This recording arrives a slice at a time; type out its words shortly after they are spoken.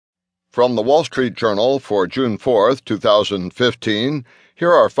From the Wall Street Journal for June 4, 2015,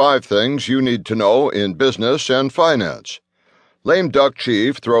 here are 5 things you need to know in business and finance. Lame duck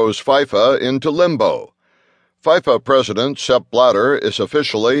chief throws FIFA into limbo. FIFA president Sepp Blatter is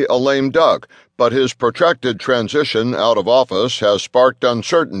officially a lame duck, but his protracted transition out of office has sparked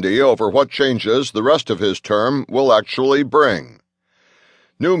uncertainty over what changes the rest of his term will actually bring.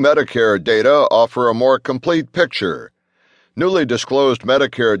 New Medicare data offer a more complete picture. Newly disclosed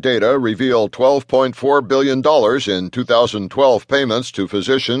Medicare data reveal $12.4 billion in 2012 payments to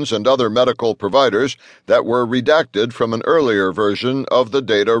physicians and other medical providers that were redacted from an earlier version of the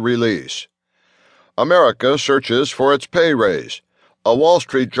data release. America searches for its pay raise. A Wall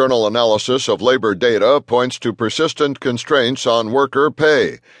Street Journal analysis of labor data points to persistent constraints on worker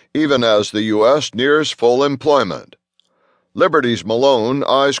pay, even as the U.S. nears full employment. Liberty's Malone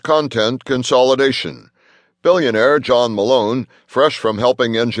eyes content consolidation. Billionaire John Malone, fresh from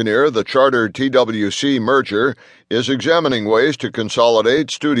helping engineer the chartered TWC merger, is examining ways to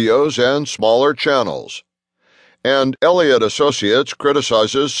consolidate studios and smaller channels. And Elliott Associates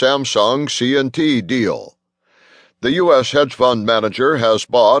criticizes Samsung C&T deal. The U.S. hedge fund manager has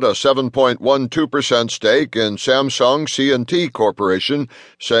bought a 7.12% stake in Samsung C&T Corporation,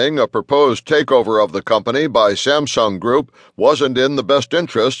 saying a proposed takeover of the company by Samsung Group wasn't in the best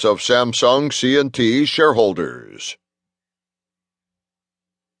interests of Samsung C&T shareholders.